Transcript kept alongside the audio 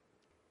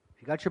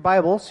If you got your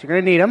Bibles, you're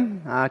going to need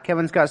them.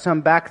 Kevin's got some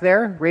back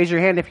there. Raise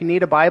your hand if you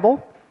need a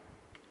Bible.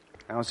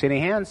 I don't see any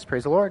hands.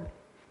 Praise the Lord.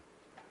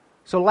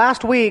 So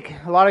last week,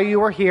 a lot of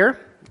you were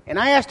here, and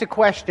I asked a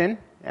question,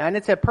 and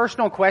it's a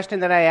personal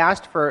question that I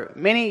asked for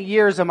many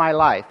years of my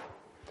life.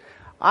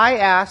 I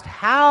asked,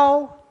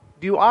 how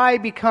do I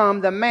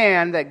become the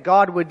man that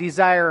God would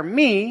desire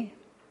me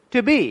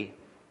to be?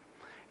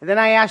 And then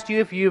I asked you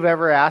if you've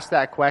ever asked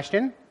that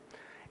question.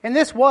 And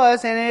this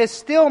was, and it is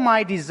still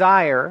my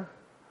desire,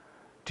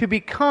 to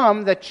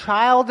become the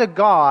child of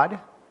God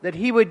that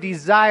He would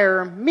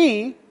desire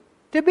me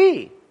to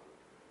be.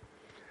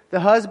 The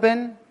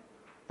husband,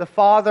 the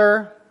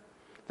father,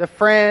 the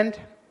friend,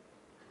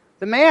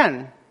 the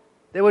man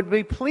that would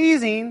be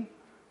pleasing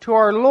to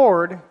our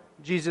Lord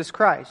Jesus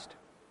Christ.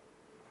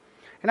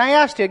 And I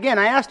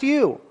asked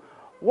you,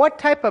 what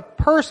type of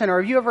person,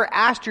 or have you ever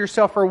asked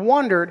yourself or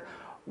wondered,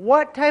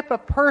 what type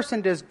of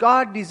person does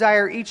God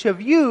desire each of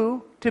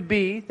you to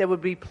be that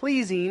would be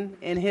pleasing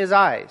in His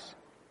eyes?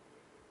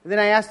 And then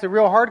I asked the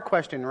real hard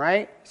question,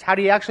 right? Is how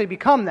do you actually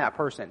become that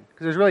person?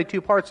 Because there's really two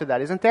parts of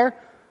that, isn't there?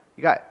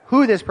 You got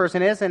who this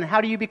person is and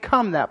how do you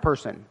become that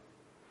person?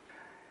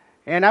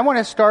 And I want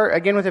to start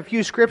again with a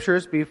few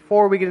scriptures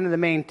before we get into the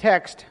main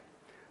text.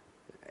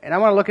 And I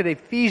want to look at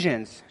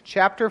Ephesians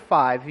chapter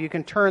 5. If you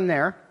can turn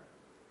there.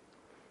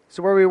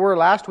 So where we were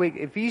last week,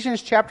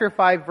 Ephesians chapter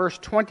 5, verse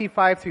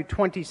 25 through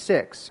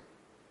 26.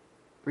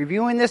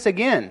 Reviewing this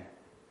again.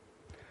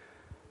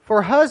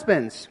 For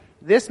husbands,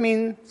 this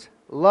means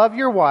love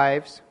your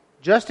wives,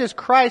 just as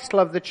Christ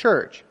loved the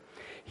church.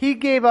 He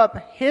gave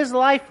up His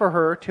life for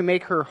her to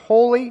make her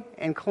holy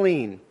and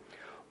clean,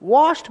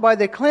 washed by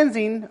the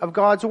cleansing of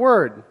God's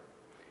word.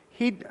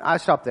 I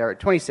stopped there at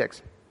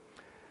 26.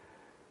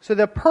 So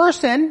the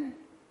person,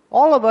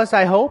 all of us,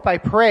 I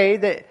pray,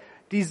 that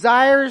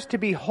desires to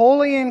be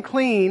holy and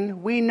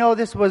clean, we know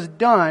this was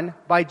done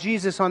by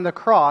Jesus on the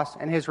cross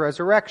and His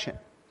resurrection.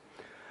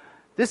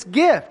 This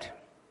gift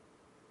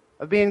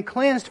of being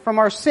cleansed from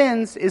our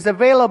sins is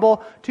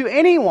available to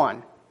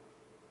anyone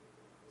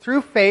through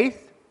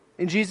faith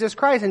in Jesus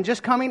Christ and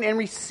just coming and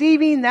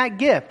receiving that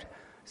gift,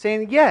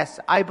 saying, yes,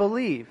 I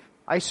believe.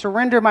 I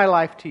surrender my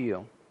life to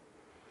you.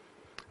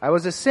 I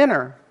was a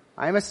sinner.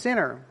 I'm a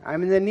sinner.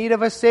 I'm in the need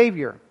of a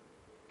Savior.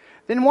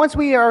 Then once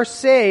we are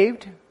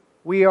saved,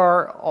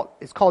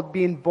 it's called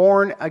being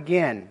born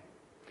again.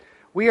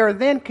 We are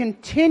then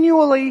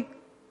continually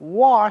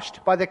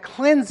washed by the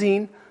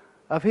cleansing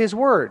of His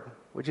Word,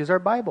 which is our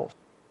Bible.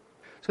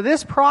 So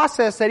this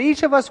process that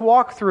each of us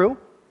walk through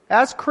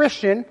as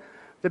Christian,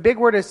 the big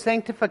word is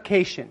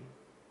sanctification.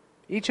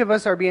 Each of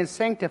us are being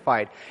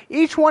sanctified.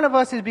 Each one of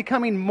us is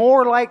becoming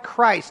more like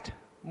Christ,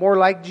 more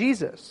like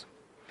Jesus.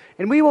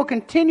 And we will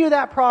continue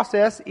that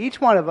process,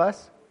 each one of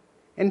us,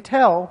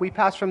 until we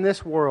pass from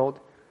this world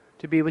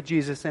to be with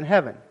Jesus in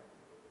heaven.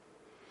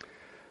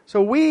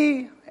 So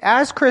we,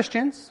 as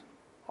Christians,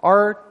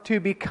 are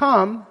to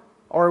become,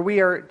 or we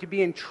are to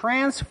be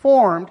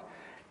transformed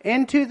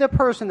into the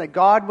person that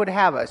God would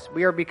have us.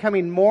 We are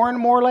becoming more and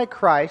more like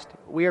Christ.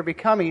 We are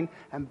becoming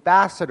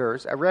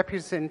ambassadors, a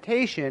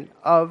representation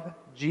of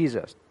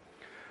Jesus.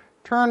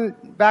 Turn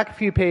back a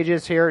few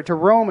pages here to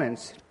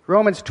Romans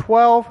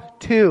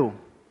 12:2.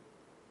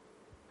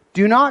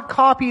 Do not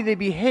copy the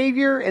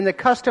behavior and the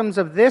customs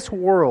of this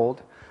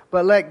world,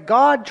 but let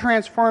God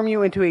transform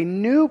you into a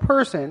new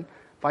person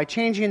by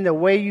changing the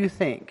way you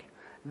think.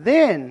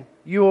 Then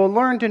you will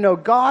learn to know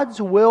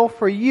God's will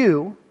for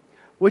you,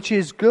 which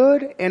is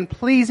good and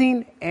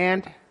pleasing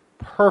and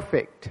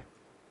perfect.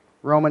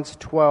 Romans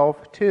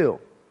 12:2.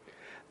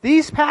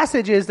 These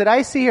passages that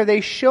I see here,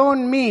 they've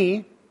shown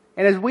me,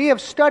 and as we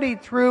have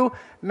studied through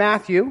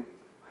Matthew,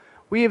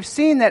 we have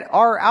seen that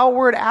our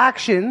outward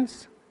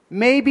actions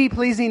may be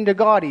pleasing to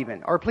God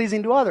even, or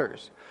pleasing to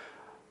others.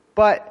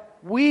 But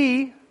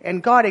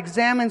and God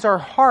examines our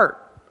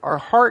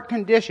heart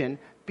condition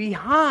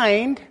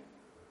behind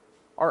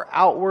our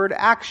outward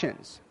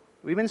actions.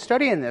 We've been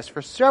studying this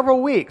for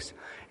several weeks.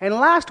 And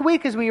last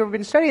week, as we have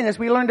been studying this,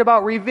 we learned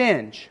about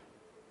revenge.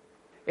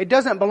 It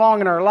doesn't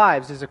belong in our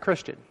lives as a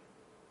Christian.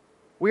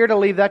 We are to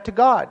leave that to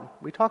God.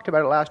 We talked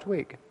about it last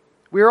week.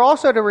 We are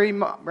also to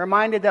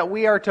reminded that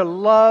we are to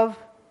love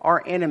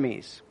our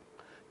enemies,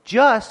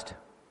 just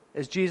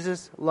as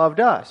Jesus loved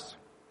us.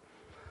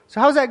 So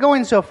how's that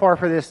going so far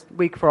for this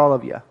week for all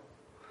of you? Have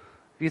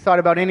you thought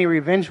about any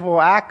revengeful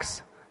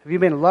acts? Have you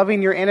been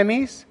loving your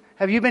enemies?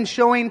 Have you been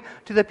showing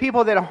to the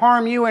people that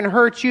harm you and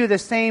hurt you the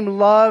same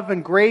love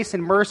and grace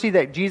and mercy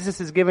that Jesus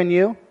has given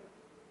you?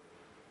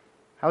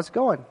 How's it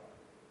going?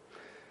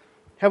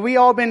 Have we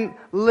all been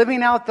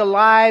living out the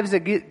lives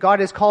that God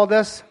has called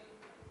us,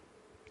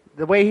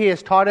 the way He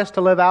has taught us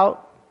to live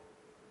out?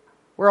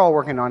 We're all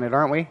working on it,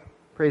 aren't we?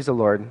 Praise the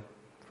Lord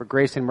for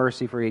grace and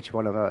mercy for each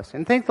one of us.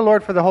 And thank the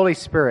Lord for the Holy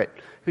Spirit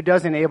who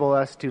does enable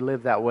us to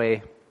live that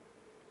way.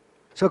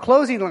 So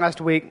closing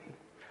last week,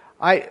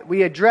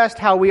 we addressed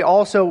how we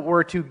also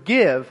were to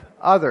give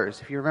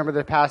others, if you remember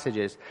the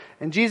passages.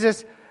 And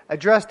Jesus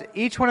addressed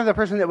each one of the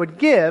person that would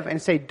give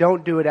and say,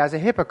 don't do it as a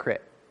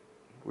hypocrite.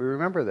 We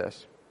remember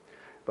this.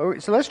 So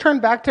let's turn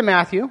back to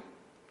Matthew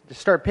to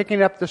start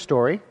picking up the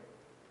story.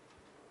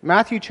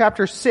 Matthew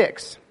chapter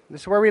 6.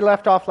 This is where we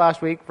left off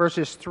last week,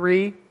 verses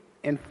 3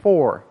 and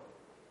 4.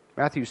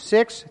 Matthew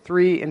 6,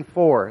 3 and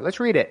 4.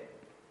 Let's read it.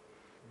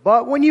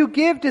 But when you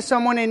give to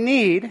someone in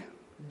need,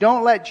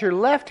 don't let your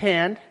left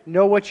hand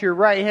know what your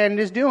right hand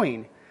is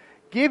doing.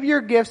 Give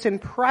your gifts in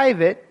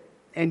private,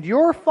 and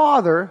your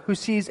Father, who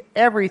sees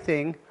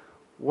everything,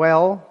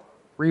 will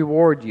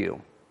reward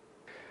you.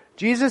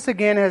 Jesus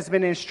again has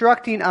been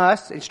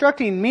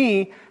instructing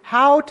me,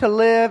 how to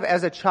live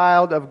as a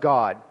child of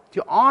God,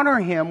 to honor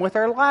Him with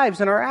our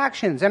lives and our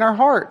actions and our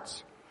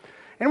hearts.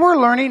 And we're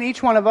learning,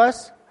 each one of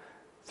us,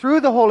 through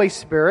the Holy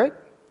Spirit,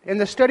 in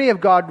the study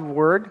of God's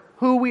Word,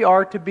 who we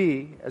are to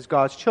be as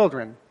God's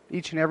children,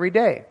 each and every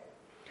day.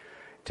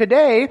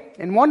 Today,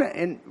 and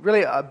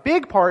really a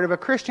big part of a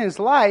Christian's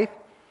life,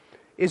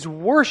 is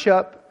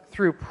worship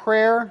through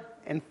prayer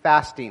and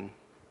fasting.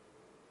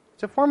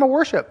 It's a form of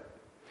worship.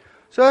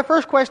 So the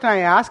first question I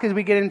ask as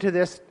we get into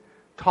this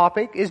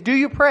topic is, do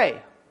you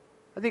pray?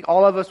 I think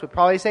all of us would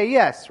probably say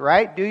yes,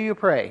 right? Do you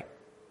pray?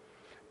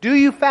 Do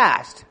you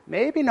fast?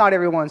 Maybe not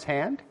everyone's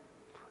hand.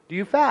 Do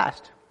you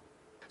fast?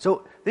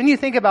 So then you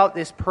think about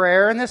this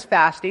prayer and this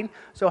fasting.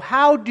 So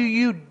how do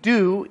you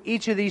do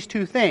each of these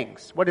two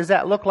things? What does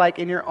that look like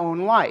in your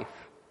own life?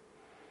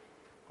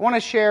 I want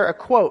to share a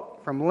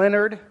quote from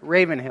Leonard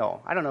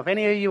Ravenhill. I don't know if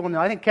any of you will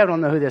know. I think Kevin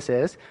will know who this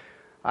is.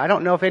 I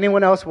don't know if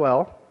anyone else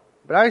will.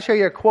 But I'll show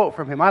you a quote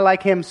from him. I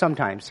like him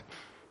sometimes.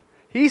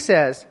 He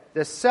says,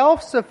 "The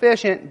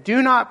self-sufficient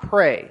do not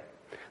pray.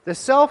 The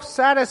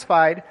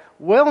self-satisfied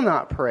will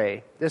not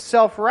pray. The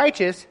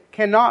self-righteous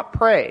cannot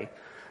pray.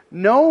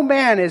 No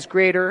man is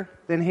greater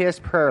than his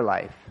prayer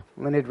life."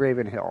 Leonard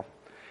Ravenhill.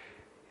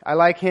 I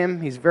like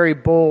him. He's very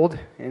bold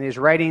in his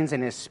writings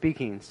and his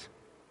speakings.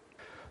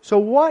 So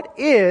what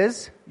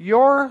is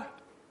your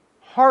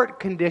heart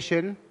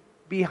condition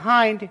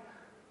behind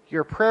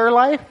your prayer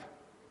life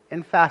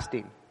and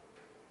fasting?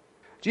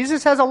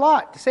 Jesus has a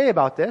lot to say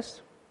about this.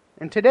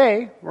 And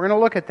today, we're going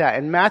to look at that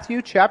in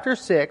Matthew chapter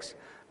 6,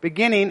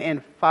 beginning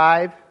in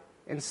 5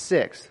 and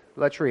 6.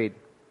 Let's read.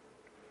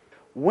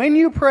 "When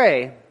you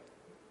pray,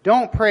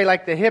 don't pray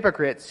like the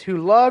hypocrites who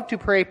love to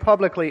pray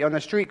publicly on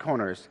the street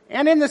corners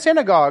and in the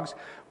synagogues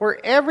where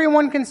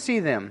everyone can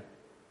see them.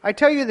 I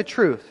tell you the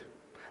truth,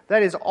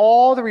 that is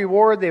all the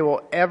reward they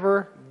will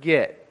ever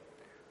get."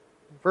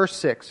 Verse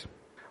 6.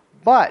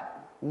 "But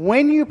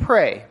when you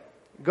pray,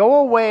 go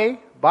away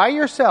by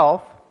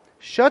yourself,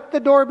 shut the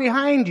door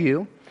behind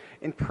you,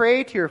 and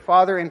pray to your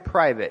Father in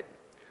private.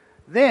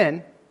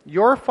 Then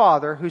your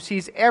Father, who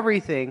sees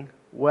everything,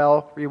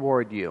 will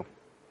reward you."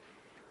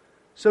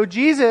 So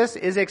Jesus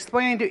is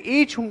explaining to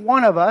each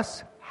one of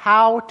us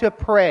how to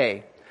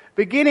pray.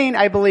 Beginning,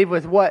 I believe,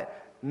 with what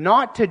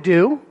not to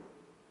do,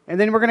 and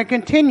then we're going to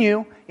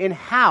continue in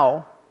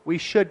how we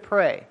should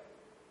pray.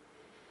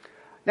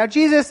 Now,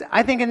 Jesus,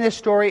 I think in this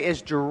story,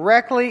 is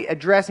directly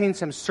addressing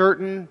some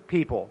certain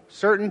people,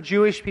 certain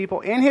Jewish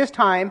people in His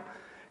time,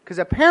 because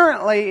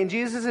apparently in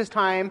Jesus'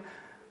 time,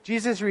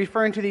 Jesus is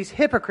referring to these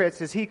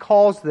hypocrites, as He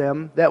calls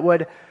them, that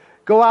would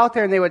go out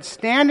there and they would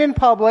stand in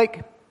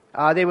public,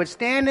 they would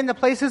stand in the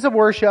places of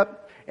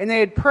worship, and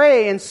they would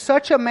pray in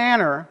such a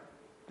manner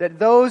that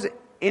those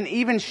in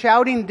even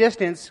shouting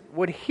distance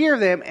would hear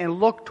them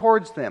and look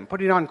towards them,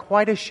 putting on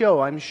quite a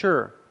show, I'm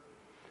sure.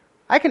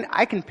 I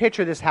can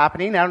picture this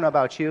happening. I don't know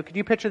about you. Could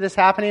you picture this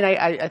happening?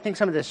 I think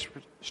some of the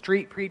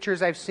street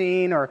preachers I've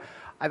seen, or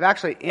I've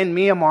actually, in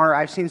Myanmar,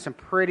 I've seen some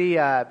pretty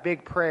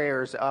big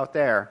prayers out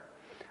there.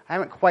 I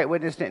haven't quite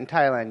witnessed it in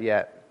Thailand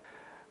yet.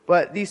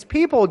 But these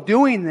people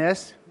doing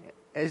this,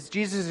 as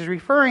Jesus is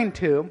referring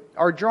to,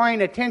 are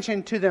drawing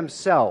attention to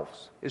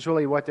themselves, is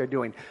really what they're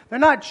doing. They're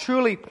not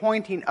truly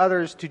pointing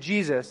others to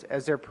Jesus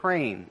as they're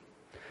praying.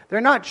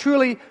 They're not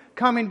truly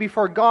coming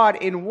before God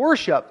in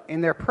worship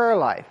in their prayer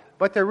life.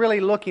 But they're really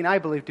looking, I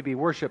believe, to be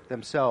worshiped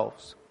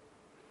themselves.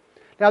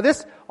 Now,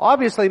 this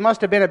obviously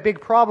must have been a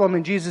big problem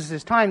in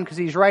Jesus' time because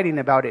He's writing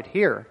about it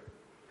here.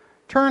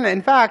 Turn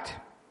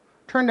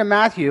to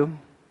Matthew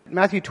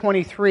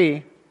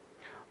 23.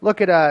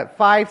 Look at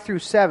 5 through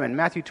 7.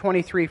 Matthew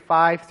 23,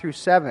 5 through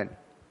 7.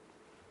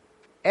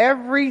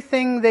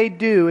 "Everything they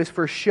do is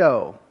for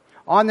show.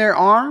 On their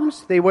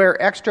arms, they wear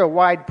extra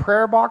wide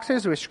prayer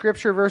boxes with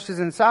scripture verses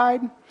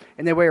inside.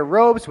 And they wear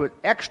robes with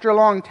extra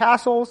long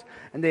tassels,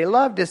 and they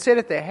love to sit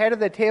at the head of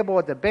the table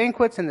at the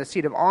banquets and the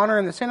seat of honor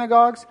in the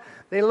synagogues.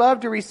 They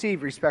love to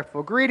receive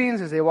respectful greetings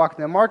as they walk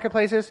in the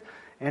marketplaces,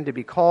 and to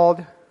be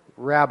called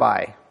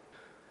Rabbi."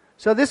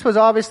 So this was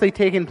obviously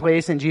taking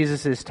place in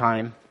Jesus'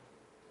 time.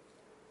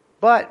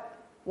 But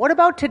what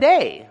about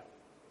today?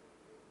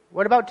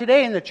 What about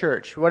today in the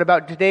church? What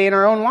about today in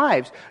our own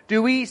lives?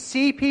 Do we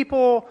see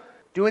people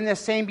doing the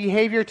same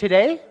behavior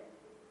today?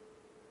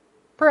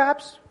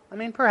 Perhaps.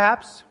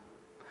 Perhaps.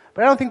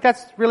 But I don't think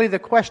that's really the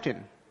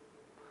question.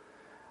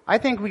 I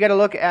think we got to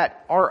look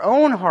at our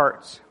own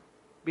hearts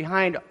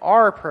behind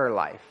our prayer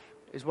life,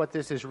 is what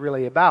this is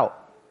really about.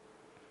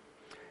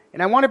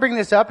 And I want to bring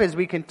this up as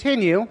we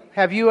continue.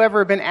 Have you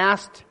ever been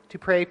asked to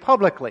pray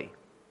publicly?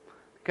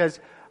 because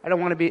I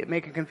don't want to be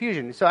making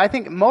confusion. So I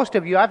think most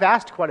of you, I've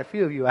asked quite a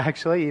few of you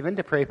actually, even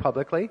to pray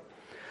publicly.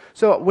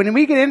 So when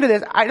we get into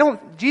this,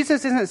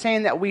 Jesus isn't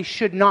saying that we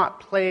should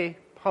not pray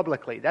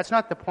publicly. That's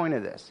not the point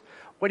of this.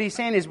 What he's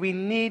saying is we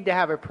need to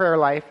have a prayer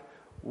life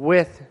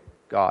with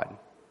God.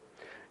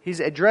 He's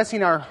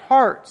addressing our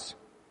hearts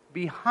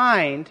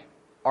behind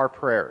our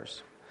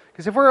prayers.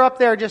 Because if we're up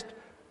there just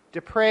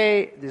to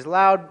pray these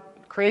loud,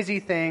 crazy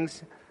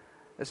things,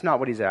 that's not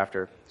what he's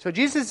after. So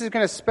Jesus is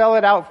going to spell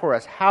it out for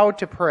us, how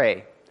to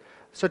pray.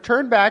 So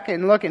turn back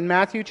and look in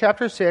Matthew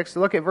chapter 6,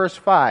 look at verse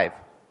 5.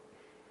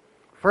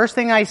 First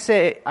thing I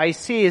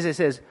see is it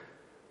says,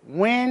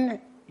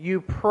 when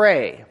you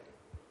pray.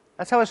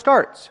 That's how it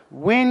starts.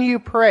 When you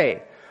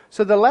pray.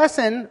 So the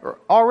lesson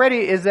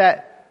already is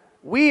that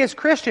we as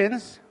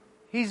Christians,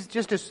 he's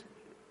just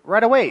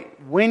right away,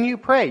 when you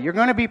pray, you're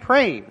going to be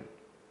praying.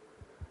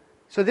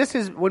 So this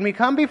is, when we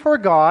come before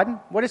God,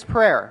 what is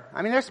prayer?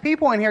 I mean, there's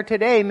people in here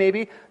today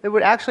maybe that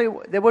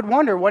would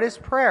wonder, what is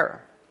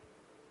prayer?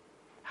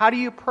 How do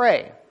you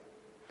pray?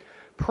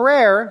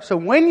 Prayer, so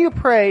when you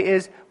pray,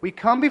 is we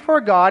come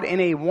before God in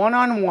a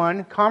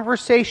one-on-one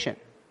conversation.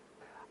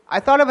 I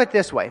thought of it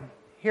this way.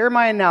 Hear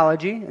my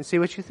analogy and see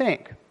what you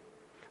think.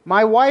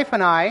 My wife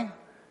and I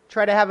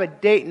try to have a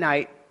date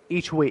night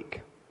each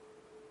week.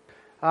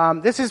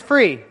 This is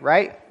free,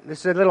 right? This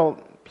is a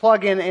little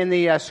plug in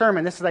the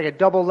sermon. This is like a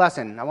double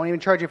lesson. I won't even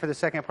charge you for the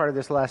second part of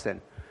this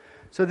lesson.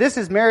 So this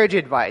is marriage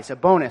advice, a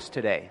bonus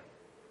today.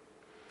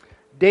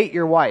 Date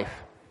your wife.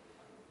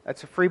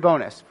 That's a free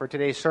bonus for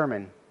today's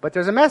sermon. But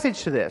there's a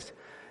message to this.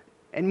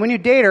 And when you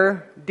date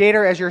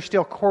her as you're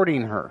still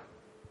courting her.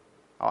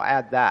 I'll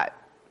add that.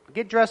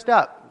 Get dressed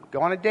up.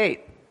 Go on a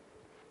date.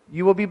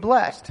 You will be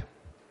blessed.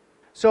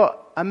 So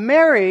a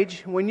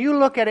marriage, when you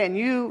look at it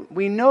and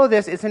we know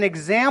this, it's an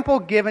example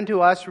given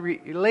to us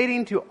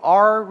relating to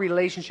our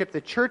relationship,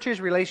 the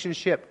church's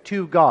relationship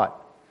to God.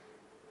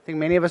 I think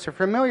many of us are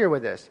familiar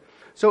with this.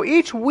 So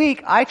each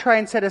week I try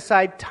and set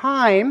aside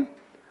time,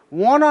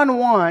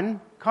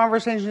 one-on-one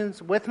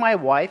conversations with my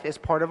wife as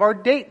part of our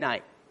date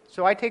night.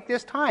 So I take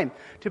this time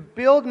to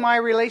build my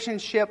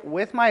relationship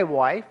with my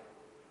wife,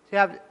 to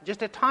have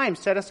just a time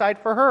set aside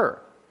for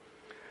her.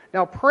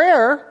 Now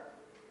prayer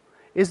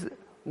is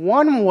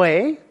one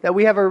way that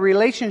we have a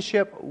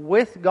relationship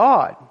with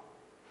God.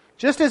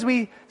 Just as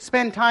we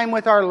spend time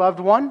with our loved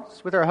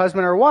ones, with our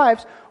husband or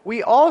wives,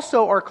 we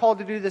also are called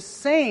to do the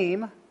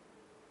same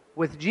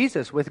with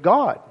Jesus, with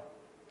God.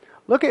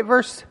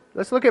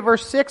 Let's look at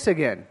verse 6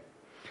 again.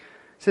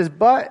 It says,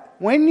 but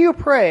when you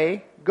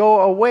pray,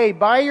 go away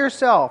by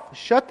yourself,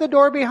 shut the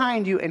door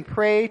behind you, and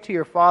pray to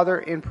your Father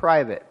in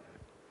private.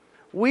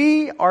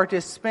 We are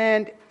to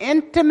spend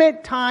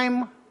intimate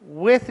time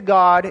with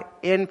God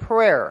in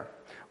prayer.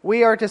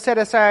 We are to set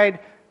aside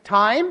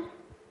time,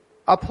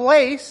 a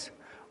place,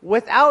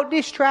 without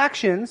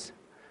distractions,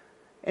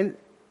 and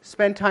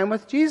spend time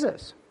with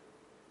Jesus.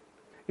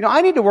 You know, I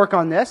need to work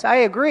on this. I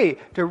agree.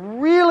 To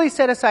really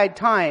set aside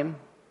time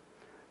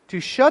to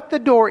shut the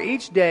door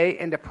each day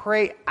and to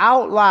pray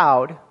out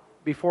loud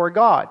before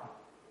God.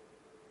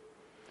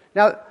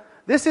 Now,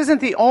 this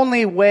isn't the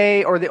only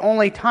way or the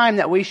only time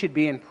that we should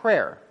be in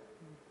prayer.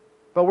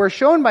 But we're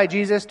shown by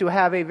Jesus to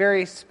have a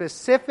very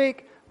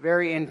specific,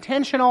 very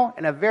intentional,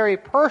 and a very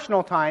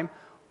personal time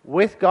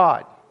with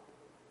God.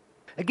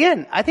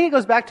 Again, I think it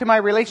goes back to my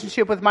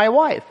relationship with my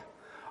wife.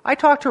 I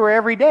talk to her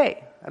every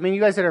day. I mean, you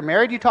guys that are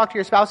married, you talk to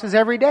your spouses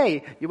every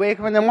day. You wake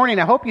up in the morning,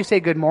 I hope you say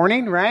good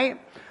morning, right?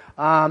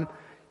 Sometimes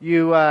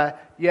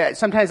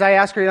I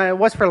ask her,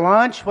 what's for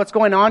lunch? What's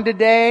going on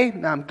today?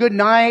 Good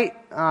night.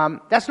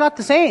 That's not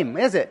the same,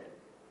 is it?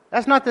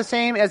 That's not the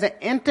same as an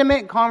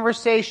intimate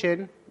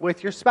conversation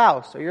with your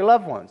spouse or your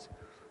loved ones.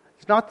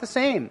 It's not the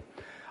same.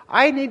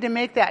 I need to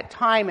make that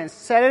time and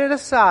set it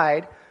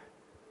aside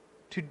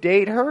to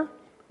date her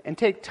and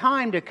take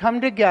time to come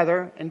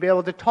together and be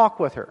able to talk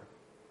with her.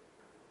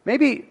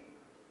 Maybe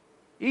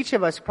each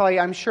of us probably,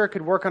 I'm sure,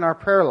 could work on our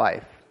prayer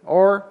life.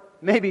 Or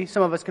maybe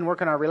some of us can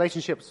work on our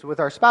relationships with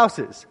our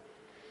spouses.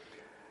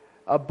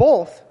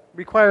 Both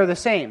require the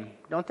same,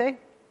 don't they?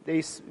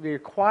 They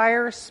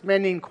require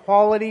spending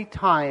quality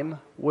time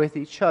with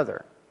each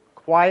other.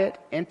 Quiet,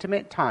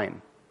 intimate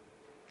time.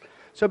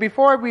 So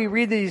before we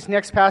read these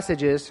next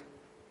passages,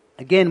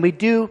 again, we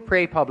do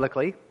pray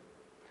publicly.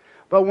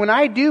 But when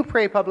I do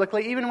pray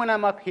publicly, even when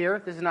I'm up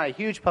here, this is not a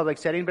huge public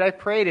setting, but I've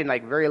prayed in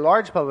like very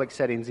large public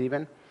settings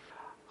even.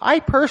 I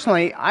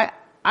personally, I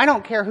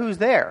don't care who's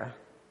there.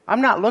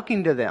 I'm not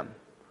looking to them.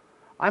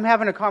 I'm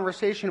having a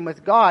conversation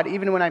with God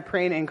even when I'm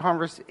praying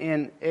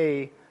in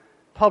a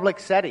public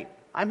setting.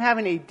 I'm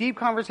having a deep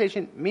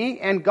conversation, me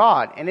and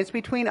God, and it's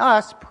between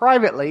us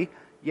privately,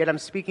 yet I'm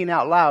speaking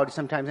out loud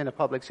sometimes in a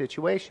public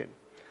situation.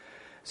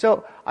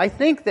 So I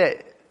think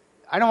that,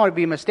 I don't want to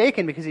be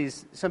mistaken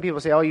because some people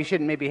say, oh, you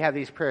shouldn't maybe have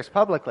these prayers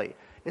publicly.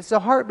 It's the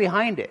heart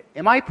behind it.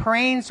 Am I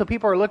praying so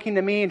people are looking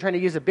to me and trying to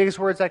use the biggest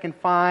words I can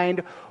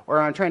find, or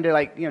I'm trying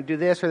to do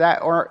this or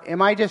that, or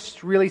am I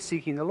just really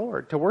seeking the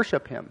Lord to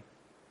worship Him?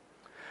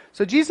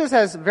 So Jesus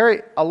has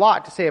a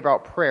lot to say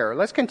about prayer.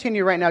 Let's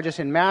continue right now just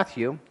in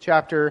Matthew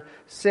chapter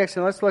 6,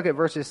 and let's look at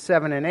verses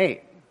 7 and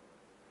 8.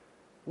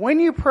 When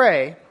you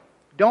pray,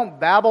 don't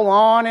babble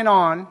on and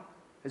on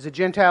as the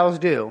Gentiles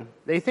do.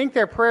 They think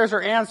their prayers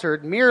are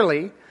answered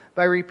merely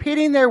by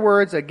repeating their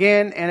words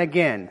again and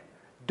again.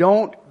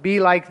 Don't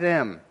be like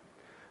them,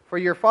 for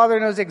your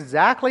Father knows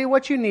exactly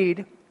what you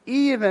need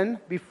even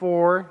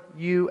before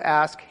you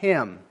ask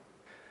Him.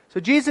 So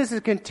Jesus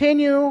is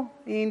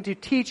continuing to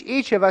teach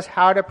each of us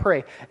how to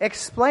pray,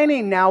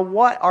 explaining now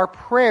what our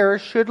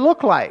prayers should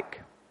look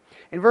like.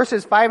 In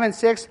verses 5 and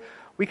 6,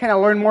 we kind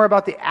of learn more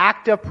about the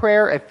act of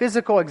prayer, a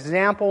physical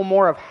example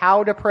more of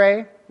how to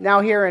pray. Now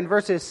here in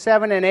verses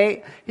 7 and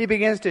 8, he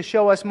begins to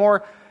show us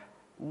more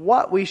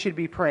what we should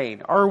be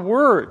praying, our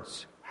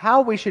words,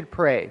 how we should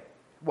pray,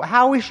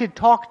 how we should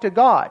talk to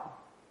God.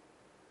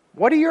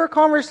 What do your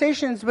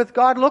conversations with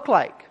God look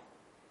like?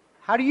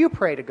 How do you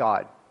pray to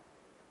God?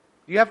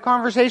 Do you have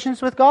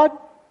conversations with God?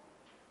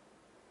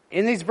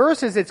 In these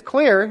verses, it's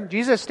clear.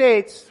 Jesus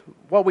states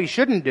what we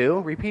shouldn't do,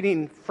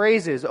 repeating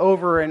phrases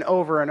over and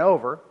over and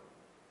over.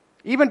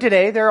 Even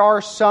today, there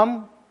are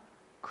some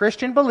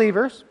Christian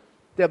believers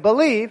that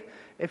believe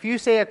if you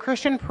say a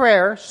Christian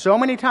prayer so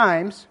many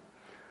times,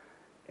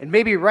 and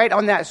maybe right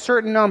on that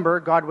certain number,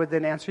 God would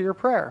then answer your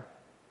prayer.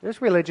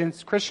 There's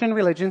religions, Christian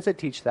religions that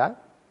teach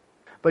that.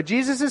 But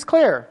Jesus is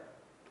clear.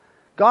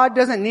 God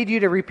doesn't need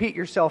you to repeat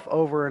yourself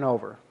over and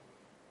over.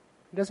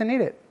 He doesn't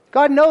need it.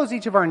 God knows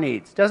each of our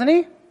needs, doesn't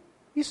He?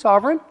 He's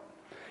sovereign.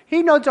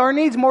 He knows our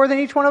needs more than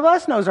each one of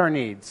us knows our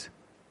needs.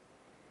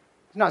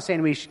 He's not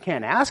saying we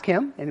can't ask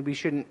Him, and we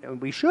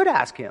should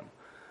ask Him.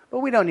 But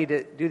we don't need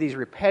to do these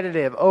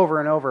repetitive over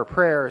and over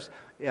prayers,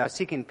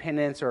 seeking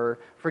penance or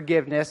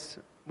forgiveness.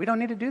 We don't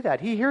need to do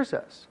that. He hears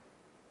us.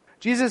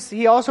 Jesus,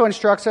 He also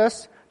instructs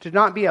us to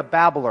not be a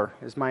babbler,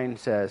 as mine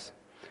says.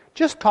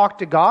 Just talk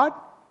to God.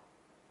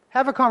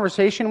 Have a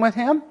conversation with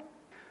Him.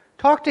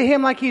 Talk to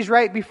Him like He's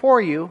right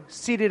before you,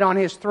 seated on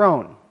His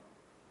throne.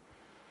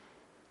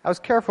 I was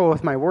careful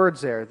with my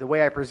words there, the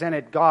way I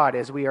presented God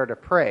as we are to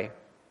pray.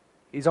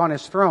 He's on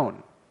His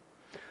throne.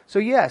 So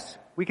yes,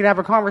 we can have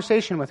a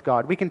conversation with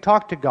God. We can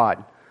talk to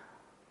God.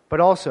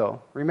 But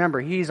also, remember,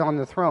 He's on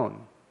the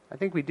throne. I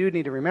think we do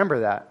need to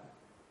remember that.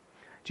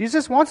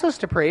 Jesus wants us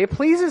to pray. It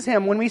pleases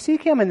Him when we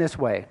seek Him in this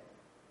way.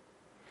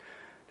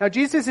 Now,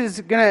 Jesus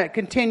is going to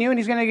continue, and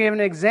He's going to give an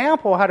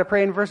example how to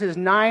pray in verses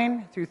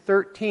 9 through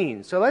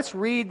 13. So let's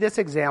read this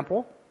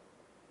example.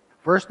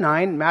 Verse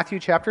 9, Matthew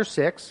chapter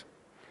 6.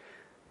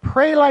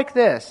 Pray like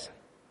this: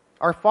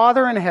 Our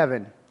Father in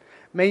heaven,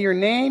 may your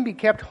name be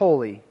kept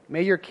holy.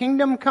 May your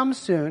kingdom come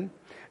soon.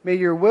 May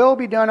your will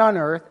be done on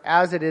earth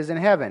as it is in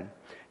heaven.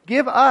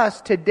 Give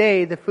us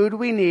today the food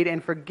we need,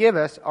 and forgive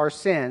us our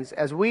sins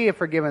as we have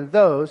forgiven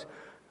those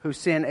who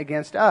sin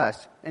against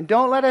us. And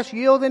don't let us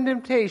yield in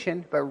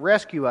temptation, but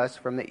rescue us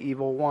from the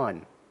evil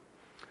one.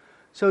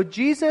 So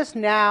Jesus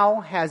now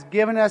has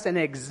given us an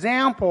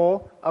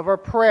example of a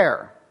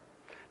prayer.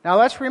 Now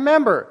let's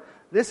remember,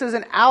 this is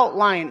an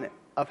outline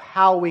of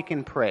how we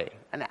can pray.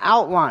 An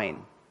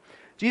outline.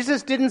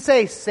 Jesus didn't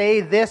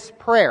say this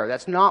prayer.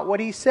 That's not what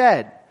He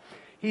said.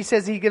 He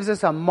says He gives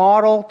us a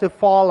model to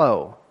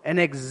follow, an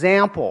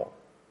example.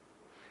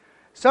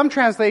 Some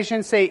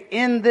translations say,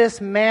 in this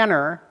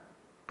manner,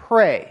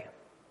 pray.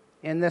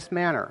 In this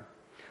manner.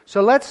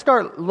 So let's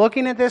start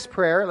looking at this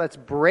prayer. Let's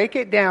break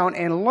it down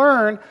and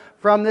learn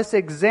from this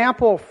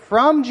example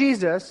from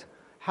Jesus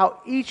how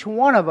each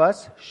one of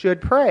us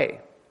should pray.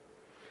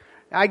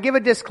 Now, I give a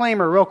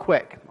disclaimer real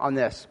quick on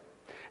this.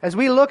 As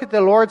we look at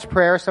the Lord's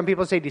Prayer, some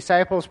people say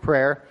disciples'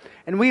 prayer,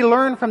 and we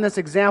learn from this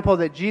example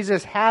that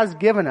Jesus has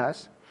given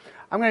us,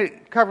 I'm going to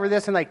cover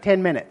this in like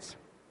 10 minutes.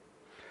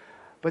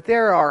 But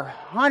there are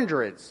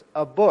hundreds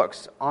of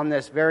books on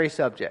this very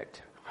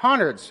subject.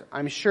 Hundreds,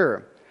 I'm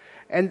sure.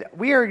 And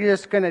we are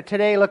just going to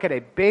today look at a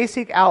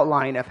basic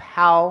outline of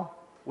how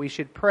we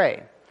should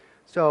pray.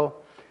 So,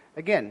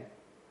 again,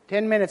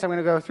 10 minutes I'm going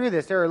to go through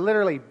this. There are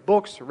literally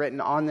books written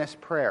on this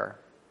prayer.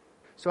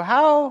 So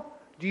how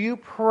do you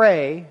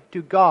pray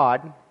to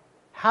God?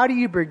 How do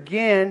you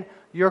begin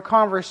your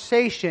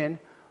conversation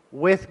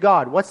with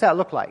God? What's that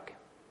look like?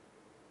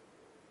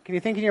 Can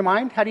you think in your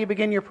mind? How do you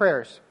begin your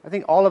prayers? I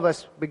think all of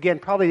us begin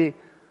probably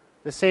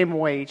the same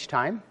way each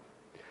time.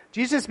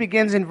 Jesus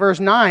begins in verse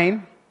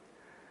 9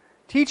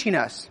 teaching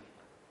us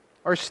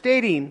or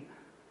stating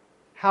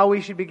how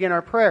we should begin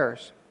our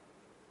prayers.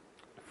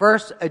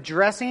 First,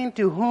 addressing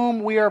to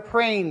whom we are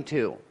praying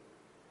to.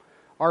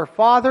 Our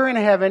Father in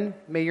heaven,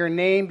 may your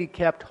name be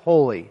kept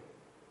holy.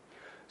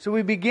 So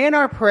we begin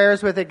our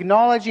prayers with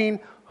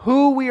acknowledging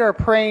who we are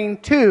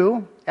praying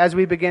to as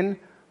we begin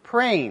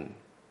praying.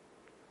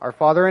 Our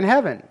Father in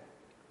heaven.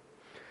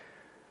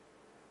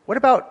 What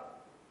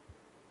about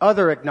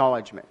other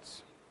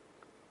acknowledgments?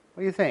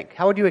 What do you think?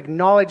 How would you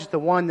acknowledge the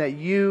one that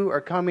you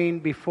are coming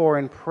before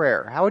in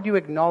prayer? How would you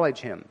acknowledge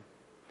Him?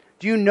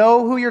 Do you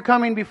know who you're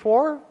coming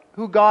before?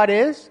 Who God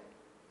is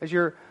as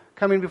you're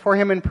coming before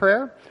Him in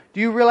prayer?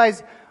 Do you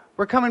realize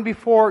we're coming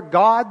before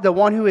God, the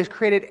one who has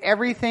created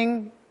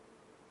everything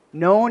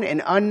known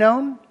and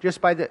unknown,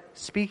 just by the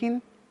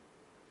speaking.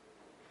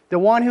 The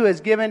one who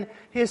has given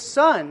his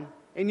Son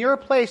in your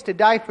place to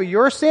die for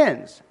your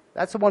sins.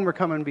 That's the one we're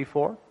coming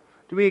before.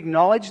 Do we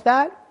acknowledge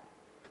that?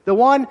 The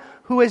one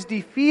who has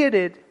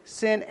defeated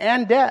sin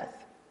and death.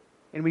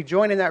 And we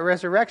join in that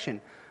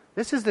resurrection.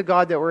 This is the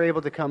God that we're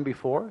able to come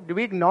before. Do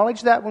we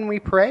acknowledge that when we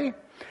pray?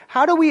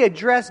 How do we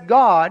address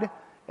God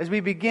as we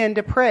begin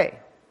to pray?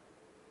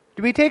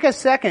 Do we take a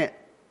second,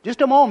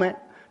 just a moment,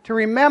 to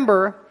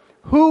remember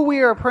who we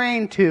are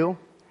praying to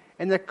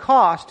and the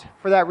cost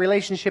for that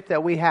relationship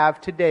that we have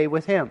today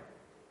with Him?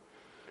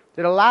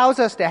 That allows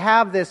us to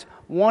have this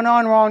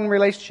one-on-one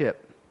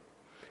relationship.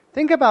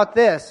 Think about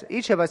this,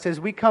 each of us, as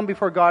we come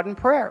before God in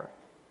prayer.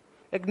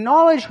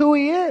 Acknowledge who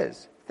He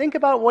is. Think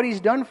about what He's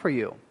done for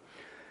you.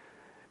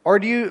 Or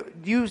do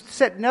you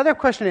set, another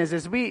question is,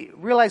 as we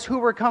realize who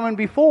we're coming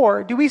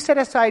before, do we set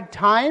aside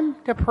time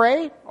to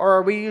pray? Or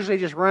are we usually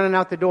just running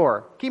out the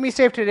door? Keep me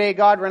safe today,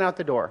 God, run out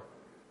the door.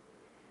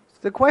 So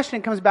the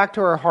question comes back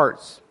to our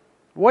hearts.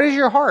 What is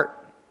your heart?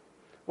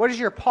 What is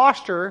your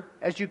posture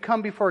as you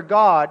come before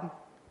God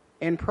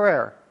in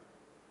prayer?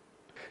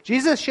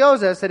 Jesus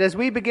shows us that as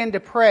we begin to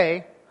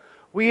pray,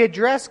 we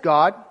address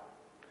God,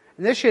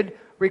 and this should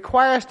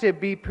require us to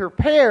be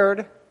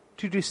prepared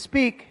to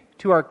speak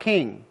to our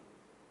King.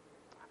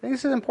 I think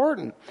this is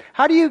important.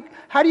 How do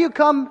you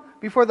come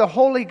before the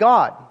holy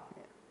God?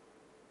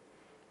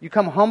 You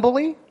come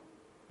humbly?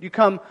 You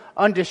come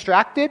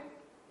undistracted?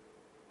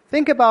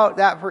 Think about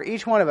that for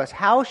each one of us.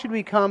 How should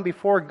we come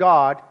before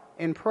God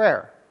in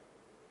prayer?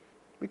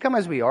 We come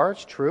as we are,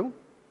 it's true.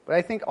 But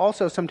I think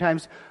also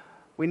sometimes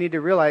we need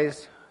to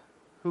realize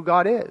who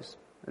God is.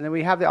 And then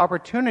we have the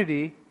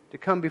opportunity to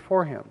come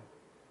before Him.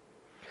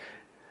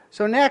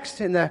 So next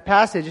in the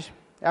passage,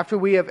 after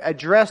we have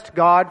addressed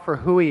God for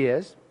who He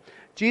is,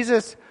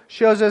 Jesus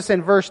shows us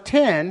in verse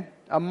 10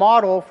 a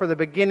model for the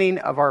beginning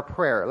of our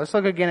prayer. Let's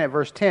look again at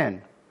verse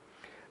 10.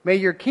 May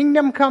your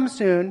kingdom come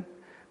soon.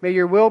 May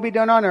your will be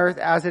done on earth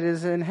as it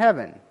is in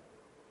heaven.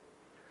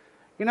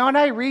 You know, when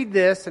I read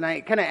this and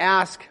I kind of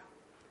ask,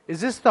 is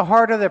this the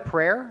heart of the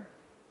prayer?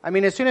 I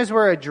mean, as soon as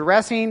we're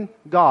addressing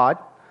God,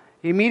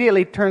 He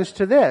immediately turns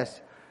to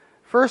this.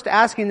 First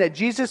asking that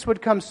Jesus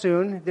would come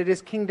soon, that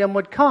His kingdom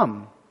would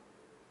come.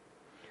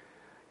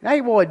 And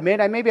I will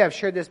admit, maybe I've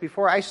shared this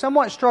before, I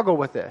somewhat struggle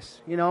with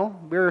this. You know,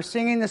 we were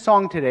singing the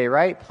song today,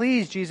 right?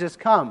 Please, Jesus,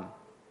 come.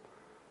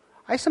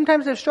 I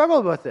sometimes have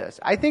struggled with this.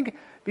 I think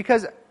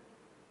because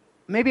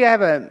maybe I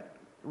have a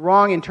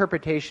wrong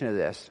interpretation of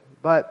this,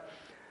 but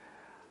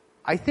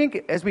I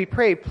think as we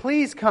pray,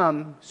 please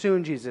come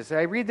soon, Jesus.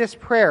 I read this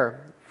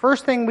prayer.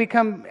 First thing we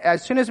come,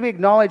 as soon as we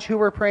acknowledge who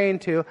we're praying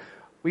to,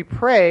 we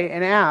pray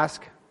and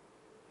ask,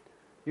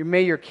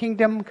 may your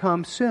kingdom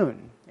come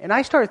soon. And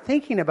I start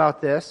thinking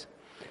about this,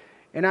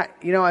 and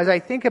as I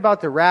think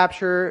about the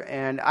rapture,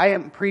 and I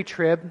am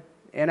pre-trib,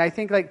 and I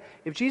think like,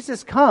 if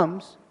Jesus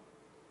comes,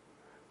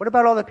 what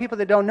about all the people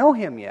that don't know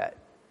Him yet?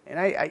 And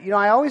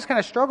I always kind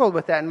of struggled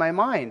with that in my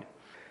mind.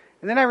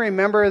 And then I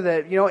remember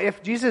that,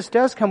 if Jesus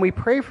does come, we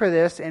pray for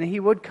this, and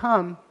He would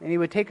come, and He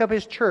would take up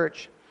His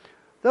church.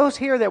 Those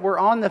here that were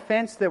on the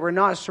fence, that were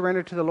not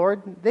surrendered to the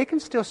Lord, they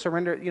can still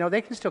surrender,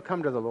 they can still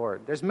come to the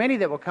Lord. There's many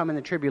that will come in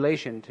the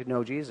tribulation to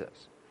know Jesus.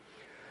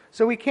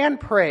 So we can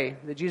pray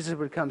that Jesus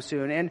would come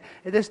soon. And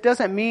this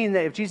doesn't mean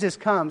that if Jesus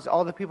comes,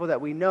 all the people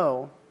that we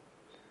know,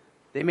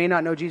 they may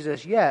not know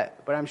Jesus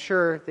yet, but I'm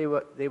sure they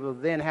will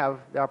then have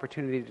the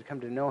opportunity to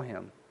come to know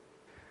Him.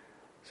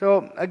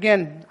 So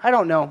again, I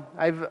don't know.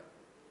 I've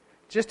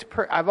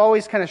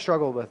always kind of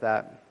struggled with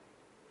that.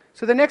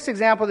 So the next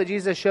example that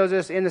Jesus shows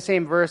us in the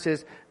same verse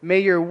is, may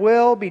your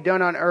will be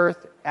done on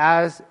earth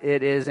as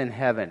it is in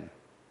heaven.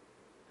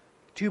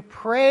 To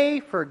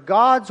pray for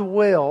God's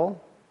will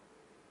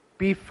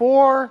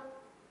before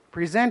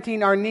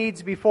presenting our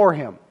needs before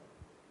Him.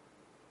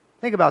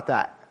 Think about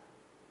that.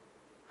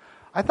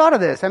 I thought of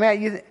this.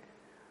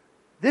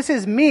 This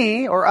is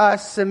me or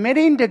us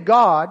submitting to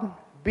God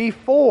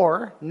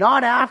before,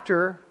 not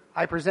after,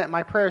 I present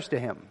my prayers to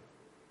Him.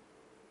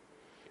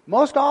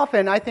 Most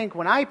often, I think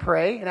when I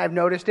pray, and I've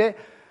noticed it,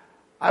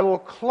 I will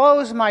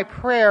close my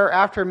prayer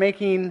after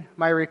making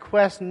my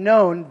request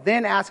known,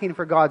 then asking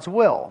for God's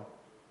will,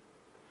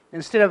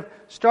 instead of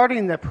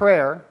starting the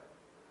prayer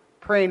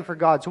praying for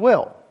God's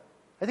will.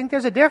 I think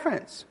there's a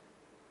difference.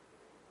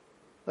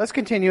 Let's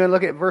continue and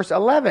look at verse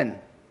 11.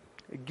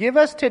 Give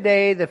us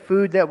today the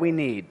food that we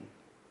need.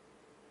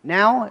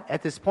 Now,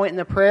 at this point in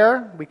the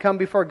prayer, we come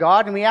before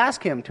God and we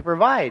ask Him to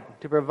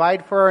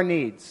provide for our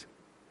needs.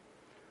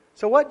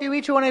 So what do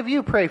each one of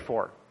you pray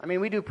for?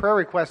 We do prayer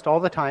requests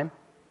all the time.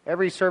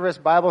 Every service,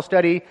 Bible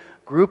study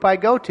group I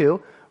go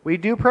to, we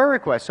do prayer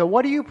requests. So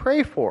what do you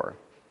pray for?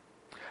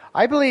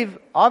 I believe,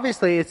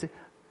 obviously, it's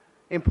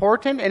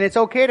important and it's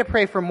okay to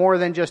pray for more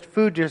than just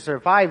food to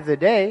survive the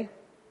day.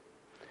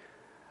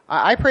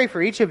 I pray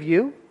for each of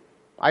you.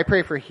 I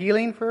pray for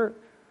healing.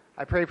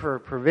 I pray for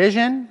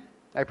provision.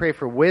 I pray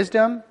for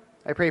wisdom.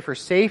 I pray for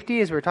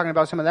safety, as we were talking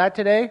about some of that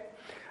today.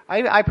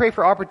 I pray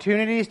for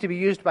opportunities to be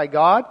used by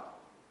God.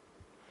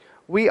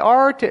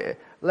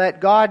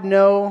 let God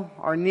know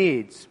our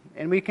needs.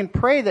 And we can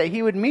pray that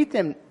He would meet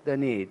the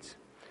needs.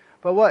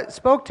 But what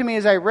spoke to me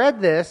as I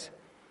read this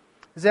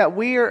is that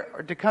we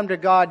are to come to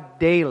God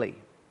daily.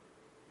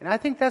 And I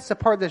think that's the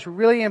part that's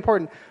really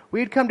important.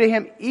 We'd come to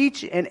Him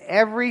each and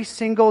every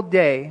single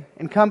day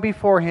and come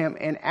before Him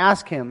and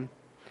ask Him,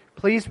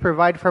 please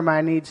provide for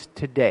my needs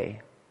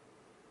today.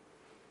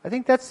 I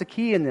think that's the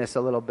key in this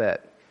a little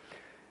bit.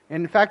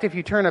 In fact, if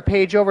you turn a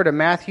page over to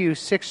Matthew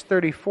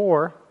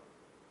 6:34,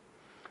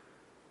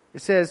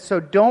 it says, so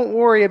don't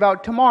worry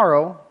about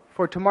tomorrow,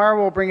 for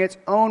tomorrow will bring its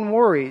own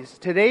worries.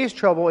 Today's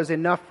trouble is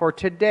enough for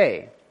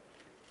today.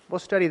 We'll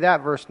study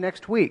that verse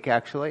next week,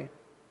 actually.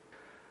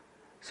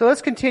 So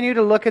let's continue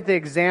to look at the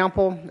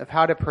example of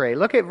how to pray.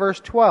 Look at verse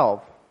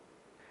 12.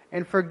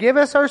 And forgive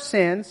us our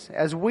sins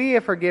as we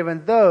have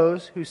forgiven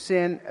those who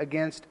sin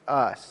against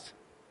us.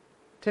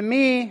 To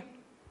me,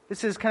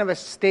 this is kind of a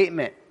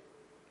statement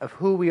of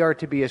who we are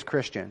to be as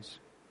Christians.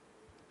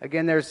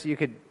 Again, you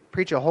could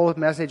preach a whole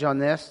message on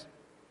this.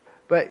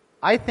 But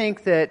I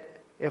think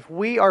that if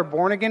we are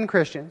born-again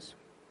Christians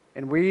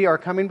and we are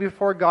coming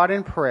before God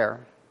in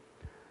prayer,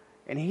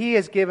 and He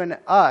has given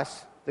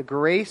us the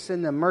grace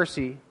and the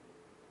mercy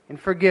and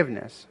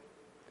forgiveness,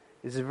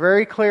 it's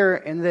very clear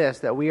in this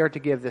that we are to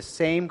give the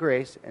same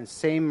grace and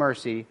same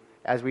mercy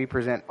as we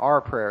present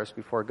our prayers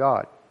before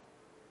God.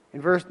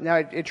 Now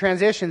it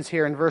transitions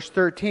here in verse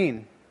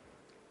 13.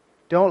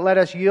 Don't let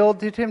us yield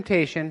to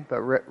temptation,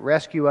 but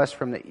rescue us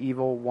from the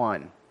evil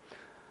one.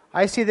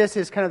 I see this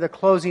as kind of the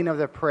closing of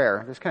the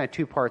prayer. There's kind of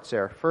two parts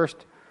there.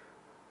 First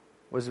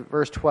was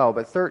verse 12,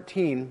 but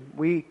 13,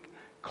 we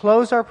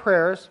close our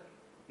prayers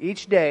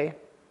each day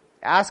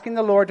asking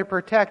the Lord to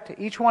protect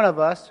each one of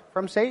us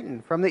from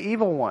Satan, from the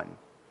evil one.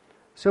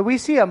 So we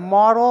see a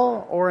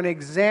model or an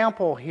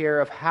example here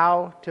of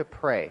how to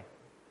pray.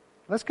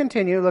 Let's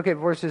continue. Look at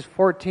verses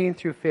 14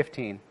 through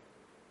 15.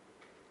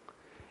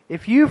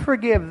 If you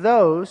forgive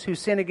those who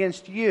sin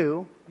against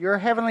you, your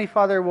heavenly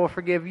Father will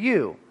forgive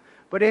you.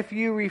 But if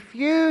you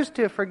refuse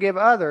to forgive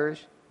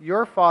others,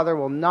 your Father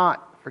will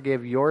not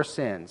forgive your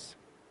sins.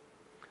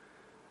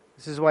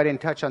 This is why I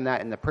didn't touch on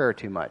that in the prayer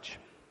too much.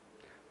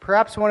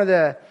 Perhaps one of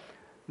the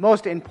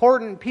most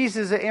important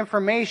pieces of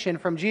information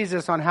from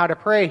Jesus on how to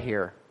pray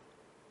here,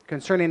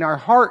 concerning our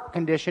heart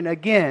condition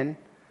again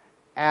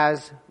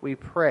as we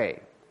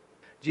pray.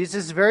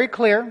 Jesus is very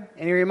clear,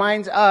 and He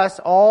reminds us,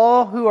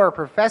 all who are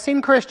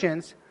professing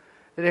Christians,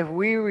 that if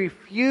we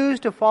refuse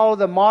to follow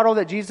the model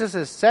that Jesus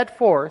has set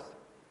forth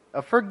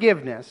of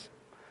forgiveness,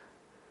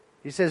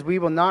 He says we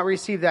will not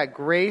receive that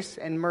grace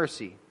and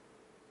mercy.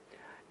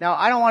 Now,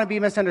 I don't want to be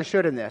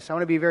misunderstood in this. I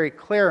want to be very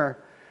clear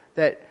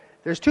that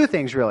there's two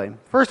things, really.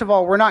 First of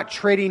all, we're not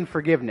trading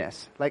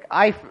forgiveness. Like,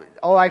 I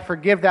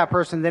forgive that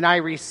person, then I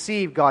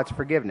receive God's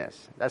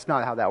forgiveness. That's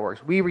not how that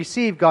works. We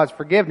receive God's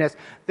forgiveness,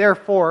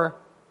 therefore,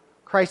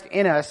 Christ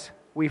in us,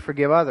 we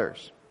forgive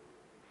others.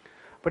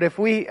 But if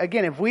we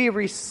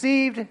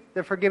received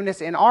the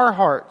forgiveness in our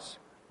hearts,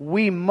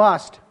 we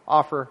must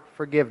offer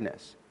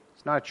forgiveness.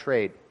 It's not a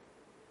trade.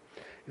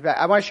 In fact,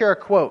 I want to share a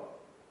quote.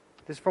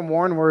 This is from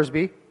Warren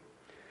Wiersbe.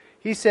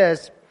 He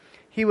says,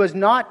 he was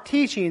not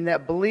teaching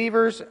that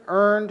believers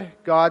earned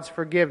God's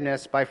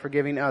forgiveness by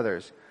forgiving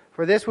others,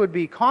 for this would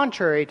be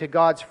contrary to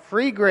God's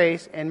free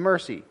grace and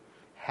mercy.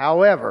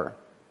 However,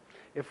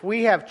 if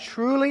we have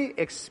truly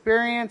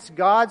experienced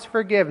God's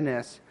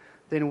forgiveness,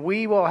 then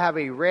we will have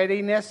a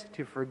readiness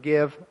to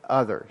forgive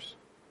others.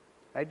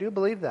 I do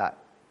believe that.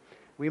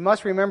 We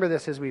must remember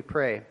this as we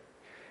pray.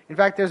 In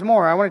fact, there's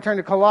more. I want to turn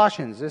to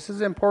Colossians. This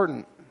is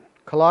important.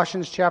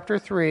 Colossians chapter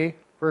 3,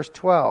 verse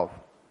 12.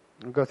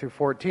 We'll go through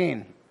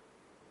 14.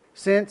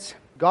 Since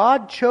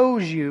God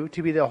chose you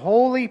to be the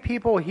holy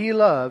people He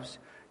loves,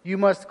 you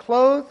must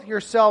clothe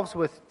yourselves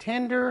with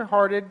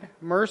tender-hearted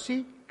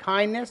mercy,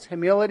 kindness,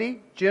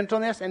 humility,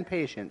 gentleness, and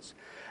patience.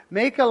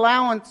 Make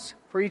allowance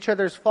for each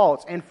other's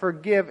faults and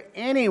forgive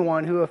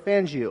anyone who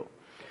offends you.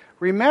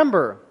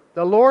 Remember,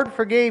 the Lord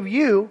forgave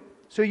you,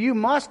 so you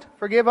must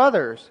forgive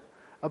others.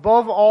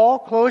 Above all,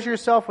 clothe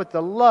yourself with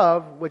the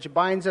love which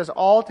binds us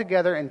all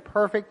together in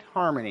perfect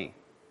harmony.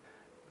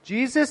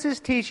 Jesus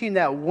is teaching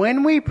that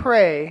when we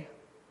pray,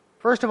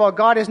 first of all,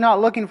 God is not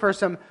looking for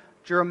some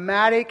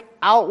dramatic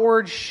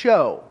outward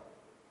show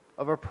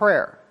of a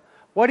prayer.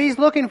 What He's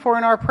looking for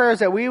in our prayers is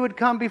that we would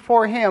come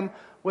before Him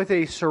with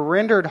a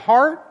surrendered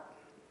heart.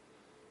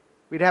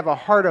 We'd have a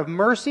heart of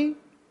mercy,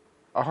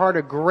 a heart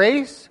of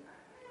grace,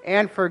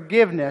 and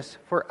forgiveness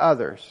for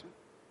others.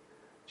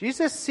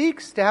 Jesus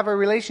seeks to have a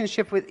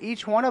relationship with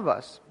each one of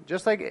us,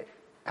 just like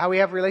how we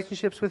have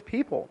relationships with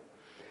people,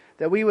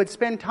 that we would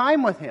spend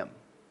time with Him.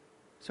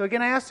 So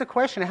again, I ask the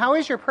question, how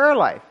is your prayer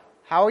life?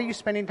 How are you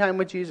spending time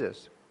with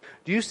Jesus?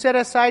 Do you set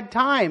aside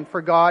time for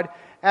God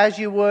as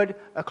you would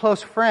a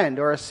close friend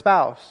or a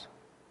spouse?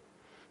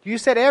 Do you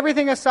set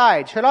everything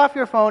aside, shut off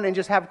your phone, and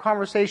just have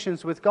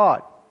conversations with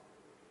God?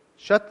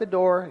 Shut the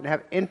door and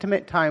have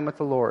intimate time with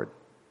the Lord.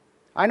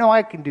 I know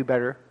I can do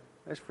better,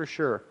 that's for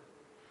sure.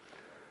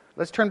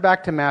 Let's turn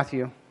back to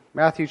Matthew.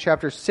 Matthew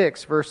chapter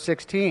 6, verse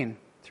 16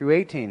 through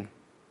 18.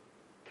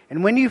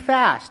 And when you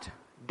fast,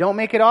 don't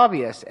make it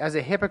obvious, as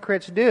the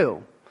hypocrites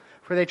do.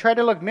 For they try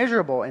to look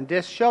miserable and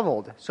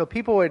disheveled, so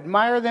people will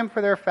admire them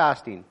for their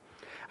fasting.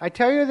 I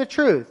tell you the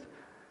truth,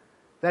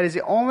 that is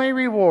the only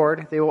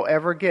reward they will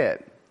ever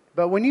get.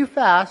 But when you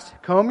fast,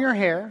 comb your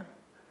hair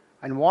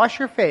and wash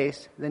your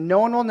face, then no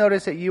one will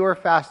notice that you are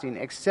fasting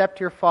except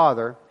your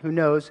Father, who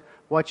knows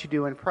what you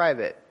do in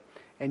private.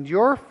 And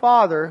your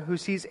Father, who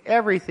sees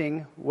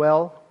everything,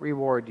 will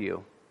reward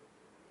you.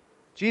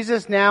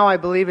 Jesus now, I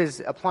believe,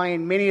 is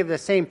applying many of the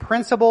same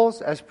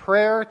principles as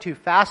prayer to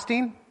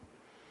fasting.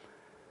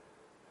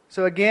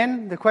 So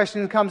again, the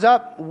question comes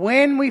up,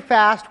 when we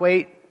fast,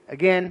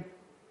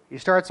 he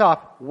starts off,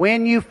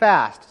 when you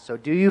fast. So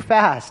do you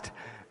fast?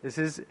 This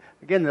is,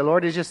 again, the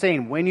Lord is just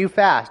saying, when you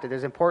fast.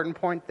 There's an important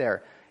point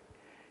there.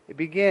 It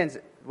begins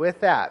with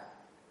that.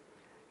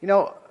 You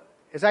know,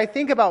 as I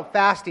think about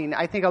fasting,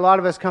 I think a lot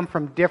of us come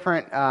from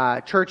different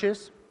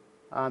churches,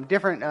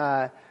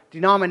 different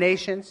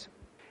denominations.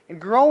 And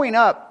growing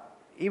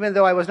up, even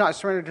though I was not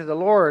surrendered to the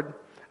Lord,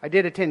 I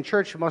did attend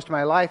church most of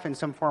my life in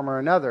some form or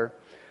another.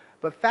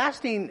 But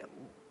fasting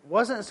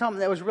wasn't something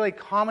that was really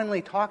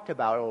commonly talked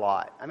about a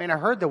lot. I mean, I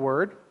heard the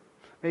word.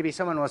 Maybe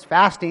someone was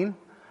fasting,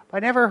 but I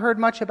never heard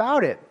much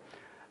about it.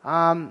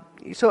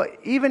 So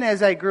even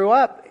as I grew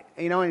up,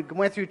 and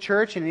went through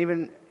church, and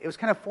even it was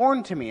kind of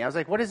foreign to me. I was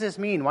like, what does this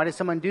mean? Why does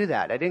someone do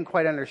that? I didn't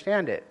quite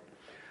understand it.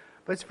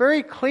 But it's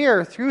very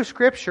clear through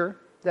Scripture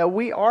that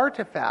we are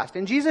to fast.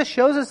 And Jesus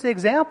shows us the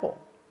example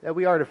that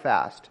we are to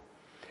fast.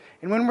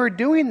 And when we're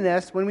doing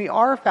this, when we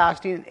are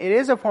fasting, it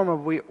is a form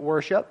of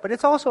worship, but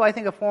it's also, I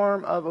think, a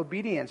form of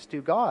obedience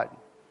to God.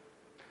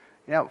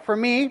 For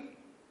me,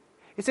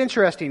 it's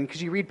interesting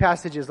because you read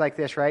passages like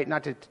this, right?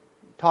 Not to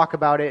talk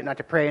about it, not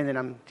to pray, and then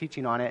I'm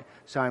teaching on it,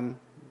 so I'm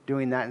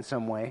doing that in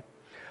some way.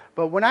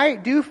 But when I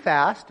do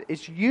fast,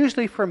 it's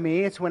usually for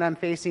me, it's when I'm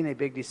facing a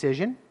big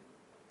decision,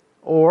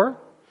 or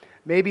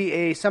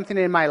maybe something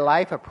in my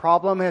life, a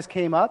problem has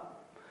came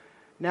up.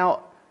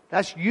 Now,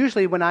 that's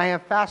usually when I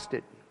have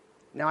fasted.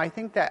 Now, I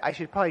think that I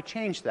should probably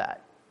change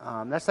that.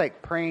 That's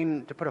like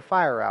praying to put a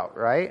fire out,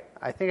 right?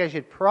 I think I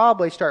should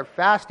probably start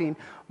fasting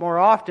more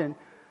often,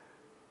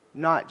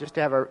 not just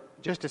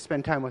to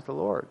spend time with the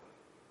Lord.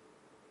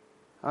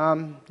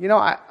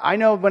 I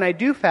know when I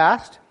do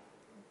fast,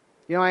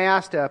 I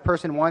asked a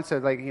person once,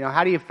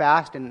 how do you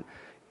fast? And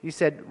he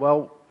said,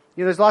 well,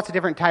 there's lots of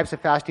different types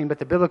of fasting, but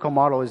the biblical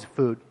model is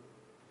food.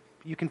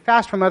 You can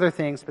fast from other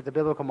things, but the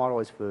biblical model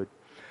is food.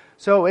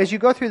 So as you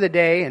go through the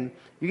day and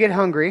you get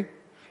hungry,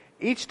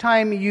 each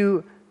time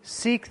you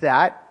seek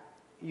that,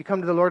 you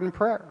come to the Lord in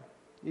prayer.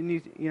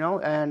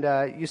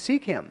 You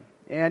seek Him.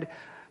 And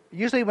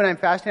usually when I'm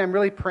fasting, I'm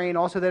really praying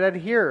also that I'd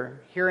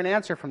hear an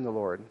answer from the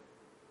Lord.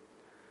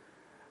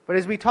 But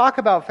as we talk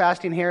about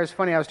fasting here, it's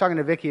funny, I was talking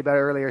to Vicky about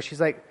it earlier.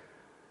 She's like,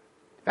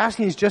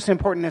 fasting is just as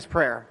important as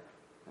prayer.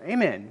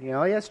 Amen.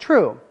 Yeah, it's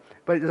true.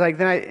 But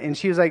and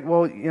she was like,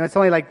 well, it's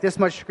only like this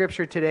much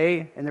scripture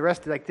today, and the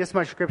rest like this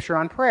much scripture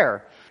on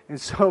prayer.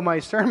 And so my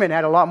sermon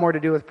had a lot more to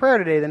do with prayer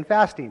today than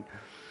fasting.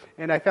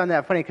 And I found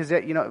that funny because,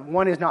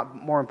 one is not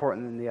more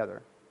important than the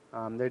other.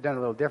 They're done a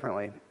little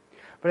differently.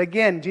 But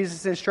again,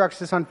 Jesus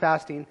instructs us on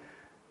fasting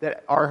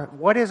that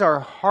what is our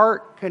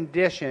heart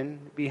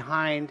condition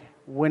behind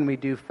when we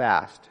do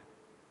fast?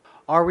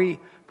 Are we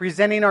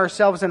presenting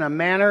ourselves in a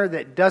manner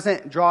that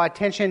doesn't draw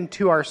attention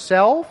to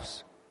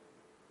ourselves?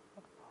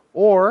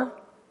 Or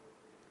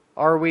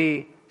are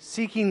we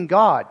seeking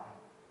God?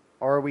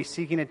 Or are we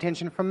seeking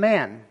attention from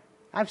man?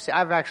 I've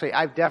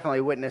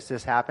definitely witnessed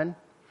this happen.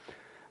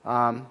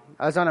 I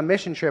was on a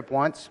mission trip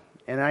once,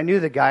 and I knew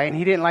the guy, and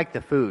he didn't like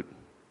the food.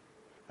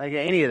 Like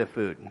any of the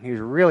food. He was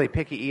a really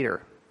picky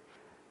eater.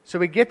 So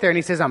we get there, and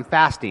he says, I'm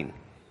fasting.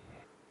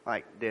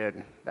 Like,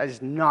 dude, that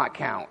does not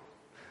count.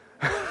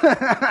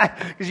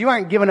 Because you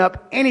aren't giving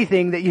up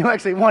anything that you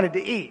actually wanted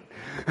to eat.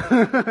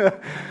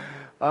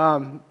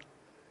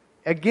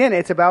 Again,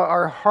 it's about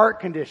our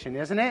heart condition,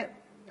 isn't it?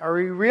 Are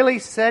we really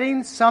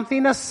setting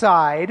something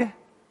aside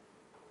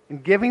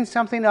and giving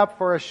something up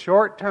for a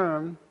short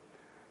term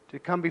to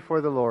come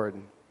before the Lord?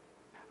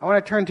 I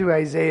want to turn to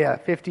Isaiah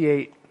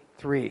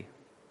 58:3.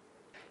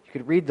 You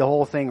could read the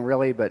whole thing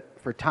really, but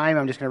for time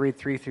I'm just going to read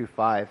 3 through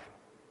 5.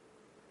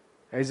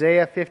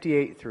 Isaiah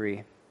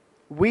 58:3.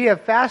 We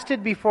have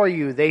fasted before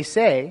you, they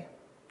say.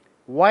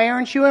 Why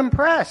aren't you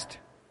impressed?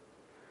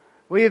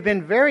 We have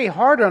been very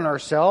hard on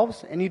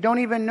ourselves, and you don't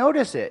even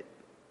notice it.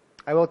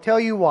 I will tell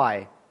you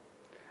why.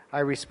 I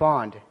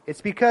respond,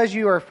 it's because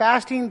you are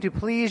fasting to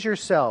please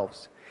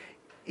yourselves.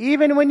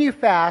 Even when you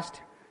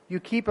fast, you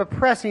keep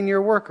oppressing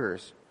your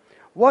workers.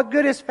 What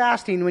good is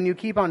fasting when you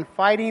keep on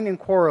fighting and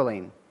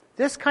quarreling?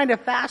 This kind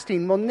of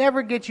fasting will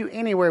never get you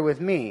anywhere with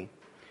me.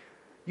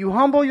 You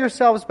humble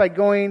yourselves by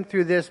going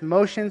through this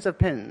motions of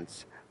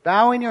penance,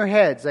 bowing your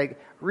heads like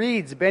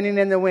reeds bending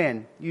in the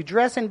wind. You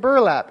dress in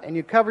burlap and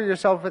you cover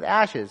yourself with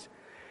ashes.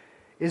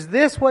 Is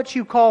this what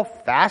you call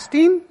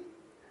fasting?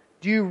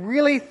 Do you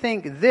really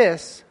think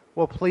this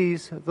will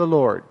please the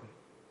Lord?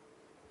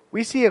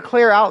 We see a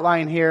clear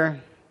outline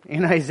here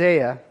in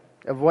Isaiah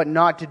of what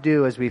not to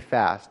do as we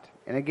fast.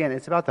 And again,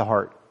 it's about the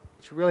heart.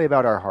 It's really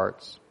about our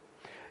hearts.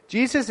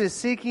 Jesus is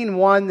seeking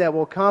one that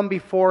will come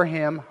before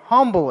him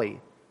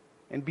humbly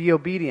and be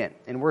obedient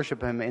and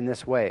worship him in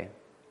this way.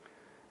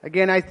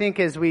 Again, I think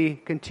as we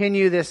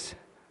continue this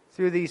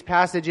through these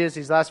passages,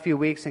 these last few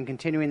weeks, and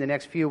continuing the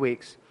next few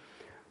weeks,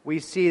 we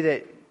see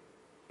that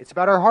it's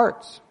about our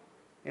hearts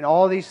in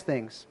all these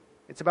things.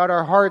 It's about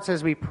our hearts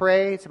as we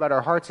pray. It's about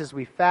our hearts as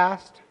we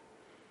fast.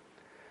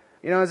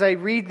 You know, as I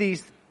read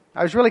these,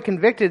 I was really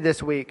convicted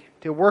this week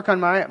to work on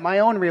my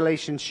own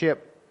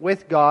relationship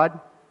with God,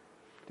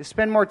 to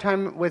spend more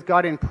time with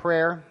God in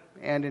prayer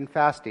and in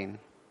fasting.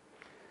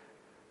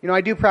 You know,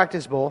 I do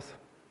practice both.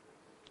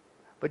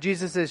 But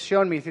Jesus has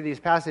shown me through these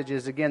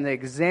passages, again, the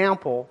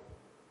example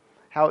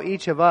how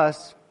each of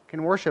us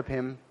can worship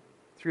him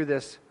through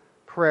this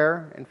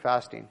prayer and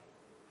fasting.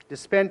 To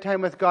spend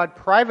time with God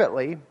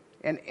privately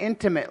and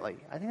intimately.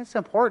 I think it's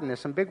important. There's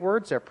some big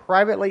words there.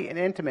 Privately and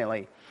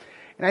intimately.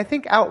 And I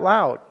think out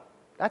loud.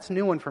 That's a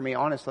new one for me,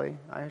 honestly.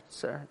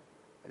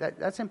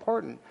 That's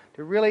important.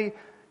 To really,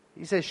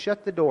 he says,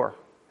 shut the door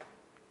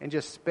and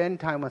just spend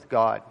time with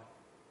God.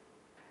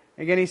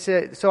 Again, he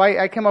said, so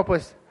I came up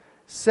with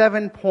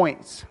 7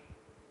 points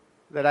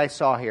that I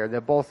saw here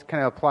that both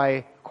kind of apply,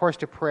 of course,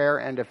 to prayer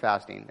and to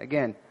fasting.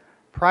 Again,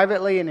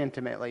 privately and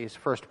intimately is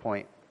first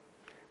point.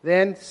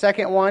 Then,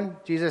 second one,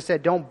 Jesus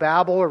said, don't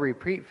babble or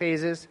repeat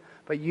phrases,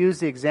 but use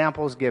the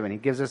examples given. He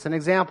gives us an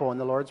example in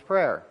the Lord's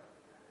Prayer.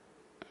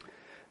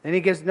 Then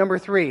he gives number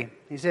 3.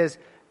 He says,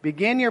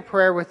 begin your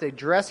prayer with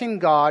addressing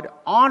God,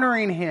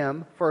 honoring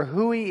him for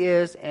who he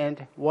is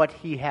and what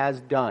he has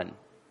done.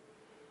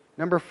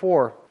 Number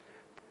 4,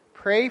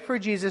 pray for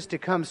Jesus to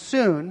come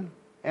soon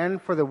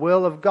and for the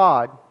will of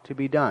God to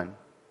be done.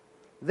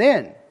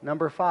 Then,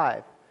 number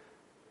 5,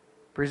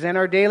 present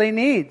our daily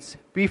needs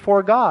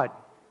before God.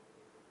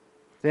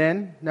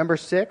 Then, number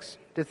 6,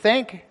 to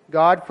thank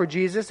God for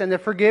Jesus and the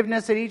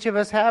forgiveness that each of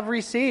us have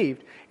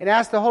received, and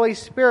ask the Holy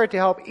Spirit to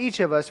help each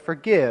of us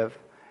forgive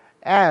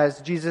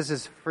as Jesus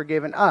has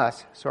forgiven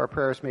us, so our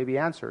prayers may be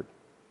answered.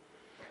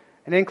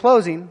 And in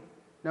closing,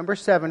 number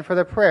 7 for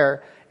the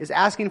prayer is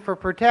asking for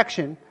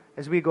protection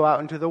as we go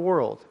out into the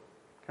world.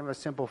 Kind of a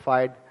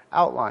simplified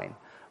outline,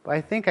 but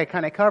I think I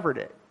kind of covered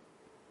it.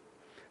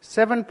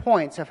 7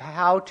 points of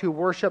how to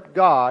worship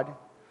God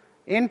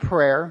in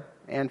prayer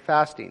and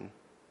fasting.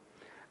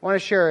 I want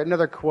to share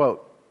another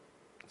quote.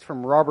 It's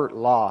from Robert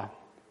Law.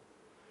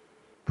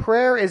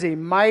 Prayer is a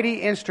mighty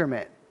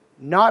instrument,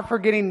 not for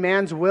getting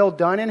man's will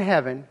done in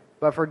heaven,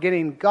 but for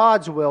getting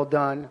God's will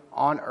done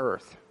on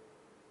earth.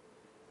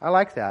 I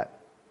like that.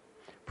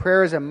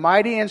 Prayer is a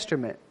mighty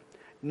instrument,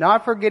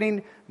 not for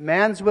getting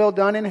man's will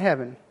done in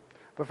heaven,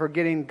 but for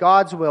getting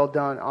God's will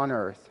done on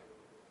earth.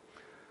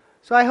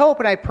 So I hope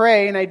and I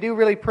pray, and I do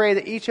really pray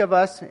that each of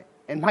us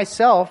and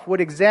myself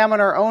would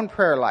examine our own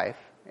prayer life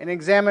and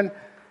examine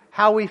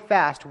how we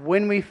fast,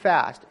 when we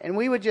fast. And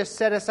we would just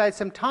set aside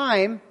some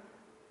time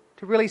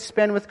to really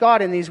spend with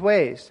God in these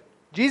ways.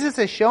 Jesus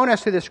has shown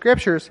us through the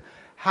Scriptures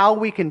how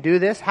we can do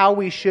this, how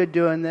we should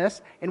do in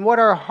this, and what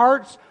our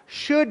hearts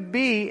should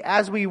be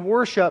as we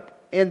worship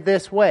in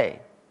this way.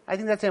 I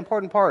think that's an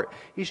important part.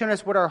 He's shown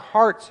us what our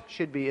hearts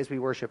should be as we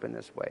worship in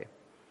this way.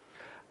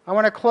 I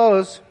want to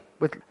close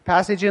with a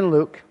passage in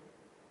Luke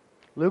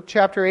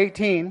chapter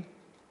 18,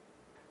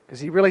 because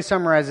he really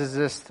summarizes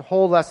this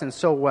whole lesson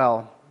so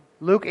well.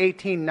 Luke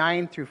 18,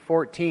 9 through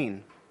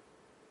 14.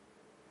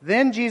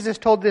 Then Jesus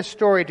told this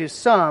story to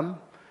some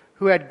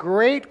who had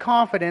great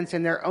confidence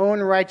in their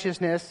own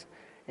righteousness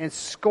and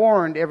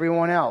scorned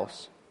everyone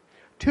else.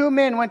 2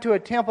 men went to a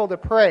temple to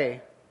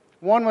pray.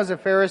 One was a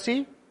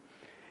Pharisee,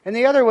 and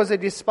the other was a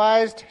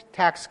despised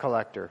tax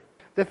collector.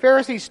 The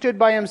Pharisee stood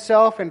by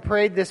himself and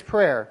prayed this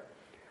prayer: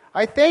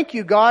 I thank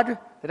you, God,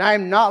 that I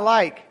am not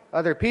like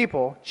other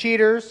people,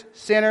 cheaters,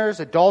 sinners,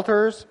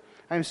 adulterers.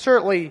 I am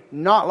certainly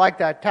not like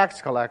that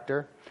tax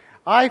collector.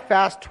 I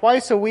fast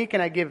twice a week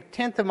and I give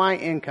 1/10 of my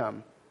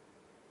income.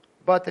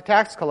 But the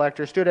tax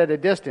collector stood at a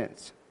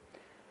distance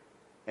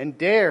and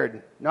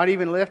dared not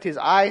even lift his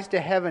eyes to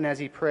heaven as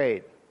he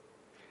prayed.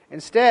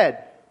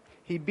 Instead,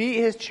 he beat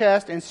his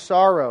chest in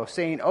sorrow,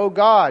 saying, O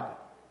God,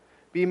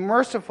 be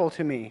merciful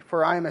to me,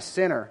 for I am a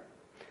sinner.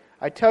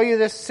 I tell you,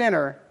 this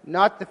sinner,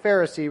 not the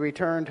Pharisee,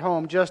 returned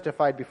home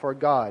justified before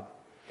God.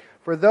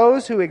 For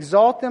those who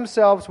exalt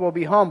themselves will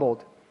be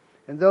humbled,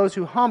 and those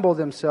who humble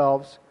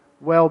themselves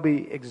will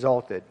be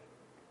exalted.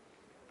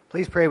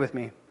 Please pray with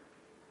me.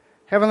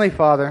 Heavenly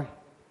Father,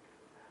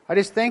 I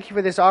just thank you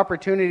for this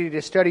opportunity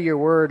to study your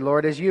word,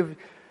 Lord, as you've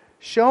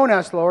shown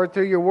us, Lord,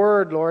 through your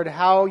word, Lord,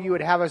 how you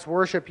would have us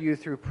worship you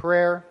through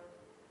prayer,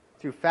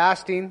 through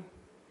fasting.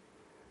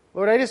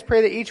 Lord, I just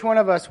pray that each one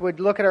of us would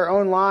look at our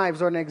own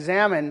lives, Lord, and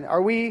examine,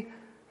 are we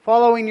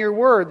following your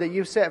word that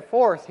you've set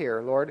forth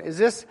here, Lord? Is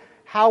this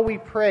how we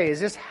pray? Is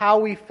this how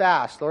we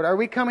fast, Lord? Are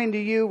we coming to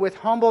you with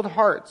humbled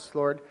hearts,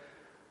 Lord,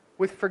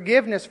 with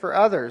forgiveness for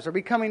others? Are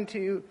we coming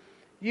to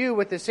you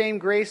with the same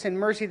grace and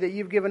mercy that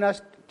you've given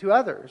us to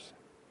others?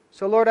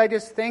 So, Lord, I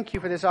just thank you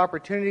for this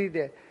opportunity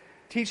to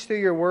teach through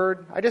your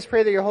word. I just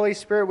pray that your Holy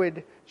Spirit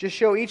would just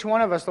show each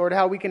one of us, Lord,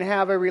 how we can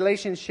have a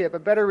relationship, a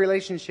better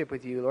relationship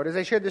with you, Lord. As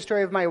I shared the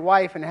story of my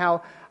wife and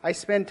how I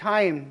spend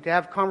time to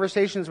have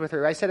conversations with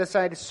her, I set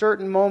aside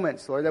certain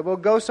moments, Lord, that we'll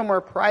go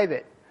somewhere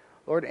private,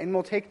 Lord, and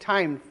we'll take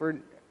time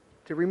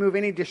to remove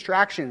any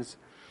distractions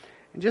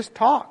and just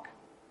talk.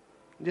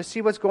 And just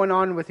see what's going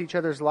on with each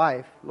other's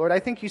life. Lord, I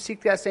think you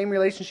seek that same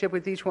relationship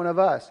with each one of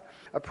us.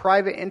 A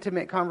private,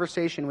 intimate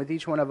conversation with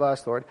each one of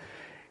us, Lord.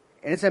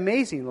 And it's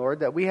amazing,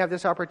 Lord, that we have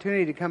this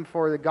opportunity to come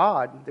before the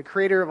God, the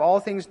creator of all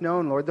things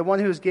known, Lord, the one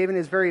who has given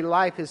his very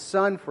life, his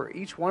son, for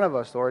each one of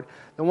us, Lord,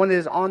 the one that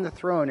is on the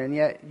throne, and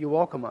yet you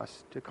welcome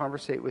us to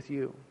conversate with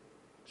you.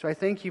 So I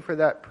thank you for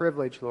that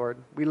privilege, Lord.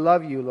 We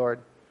love you, Lord.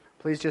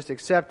 Please just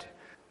accept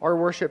our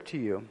worship to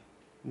you.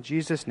 In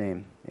Jesus'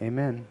 name,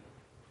 amen.